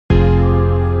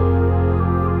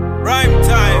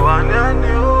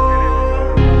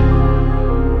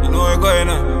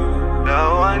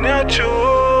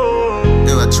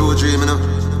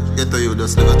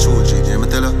just live a true G, you me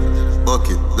tell her?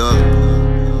 Bucket, dog.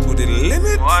 To the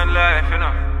limit. One life, you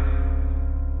know.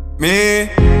 Me,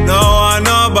 no want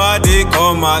nobody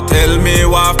come and tell me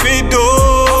what fi do.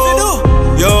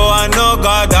 You are no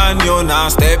God and you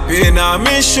not step in on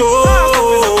me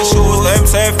shoes. Them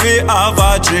say fi have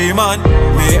a dream and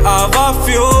me have a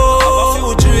few.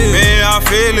 Me I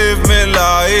feel live me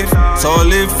life, so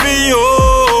live for you.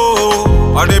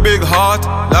 On the big heart,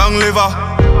 long liver.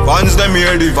 Fans them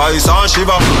hear the voice and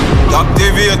shiver.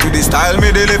 Captivate to the style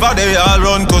me deliver. They all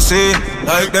run to see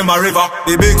like them a river.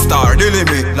 The big star,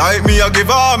 Dilimit, like me a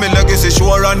giver. Me legacy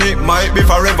sure and it might be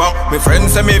forever. Me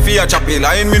friends say me fi a choppy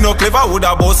line, me no clever.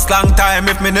 Woulda bust long time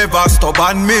if me never stop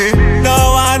on me. No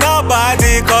want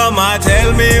nobody come and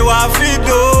tell me what fi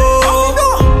do.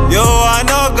 You are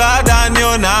no God and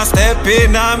you not step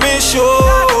in on me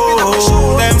shoes.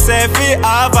 Them say fi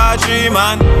have a dream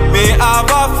and me have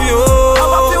a few.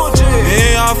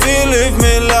 Me I feel live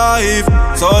me life,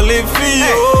 so live for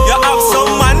you. You have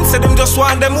some man say them just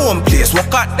want them own place.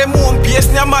 Walk at them own pace,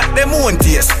 Nyam at them own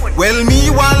taste. Well me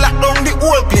want lock down the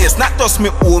whole place, not just me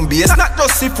own base, not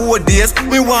just see 4 days.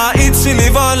 Me want it to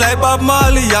live on like Bob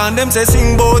Marley. And them say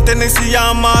sing bout Tennessee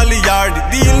and Marley. Yard the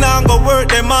deal now go work,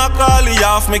 them a call it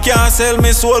off. Me can't sell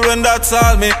me soul when that's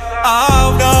all me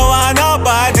have. No want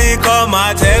nobody come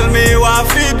and tell me what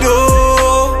fi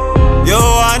do. You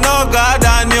are no God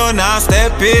and you not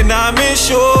step in on me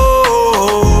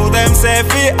shoes. Them say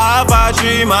fi have a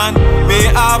dream and me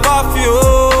have a few.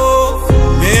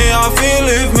 Me I feel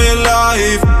live me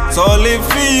life, so live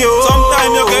for you.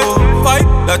 Sometimes you get fight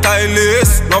that I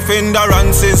lace. No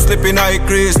hindrances, slipping I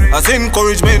crease. As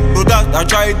encouragement, do that, I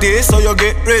try this. So you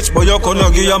get rich, but you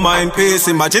couldn't give your mind peace.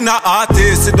 Imagine a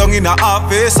artist sit down in a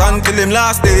office until him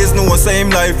last days. No same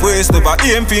life waste. Never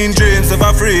aim for dreams,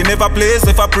 never free, never place,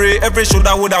 never pray. Every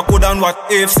shoulda, woulda, could and what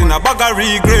ifs in a bag of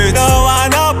regrets. No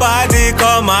want nobody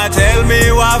come and tell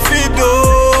me what fi do.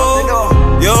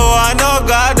 You are no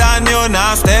God and you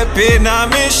not step in on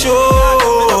me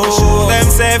shoes. Them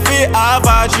say fi have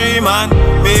a dream and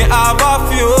me have a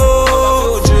few.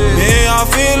 Me I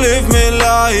feel live me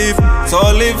life, so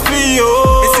live for you.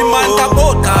 It's a man talk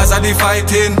about cause of the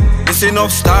fighting. It's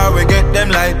enough star we get them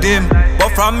like them.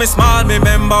 But from me small me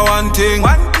remember one thing.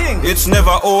 It's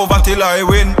never over till I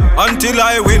win. Until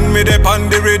I win, me dep on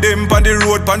the rhythm, on the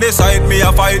road, on the side, me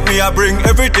a fight, me a bring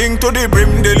everything to the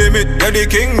brim, the limit. Yeah, the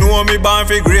king know me born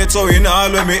for great, so in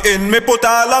all of me in, me put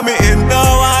all of me in. No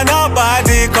want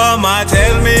nobody come and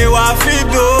tell me what fi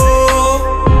do.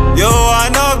 You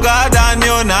are no God and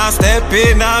you not step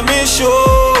in on me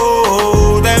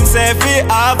shoes. Them say fi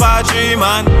have a dream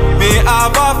and me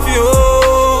have a few.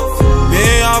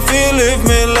 Me I feel live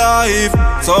me life,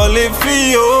 so live for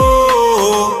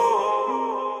you.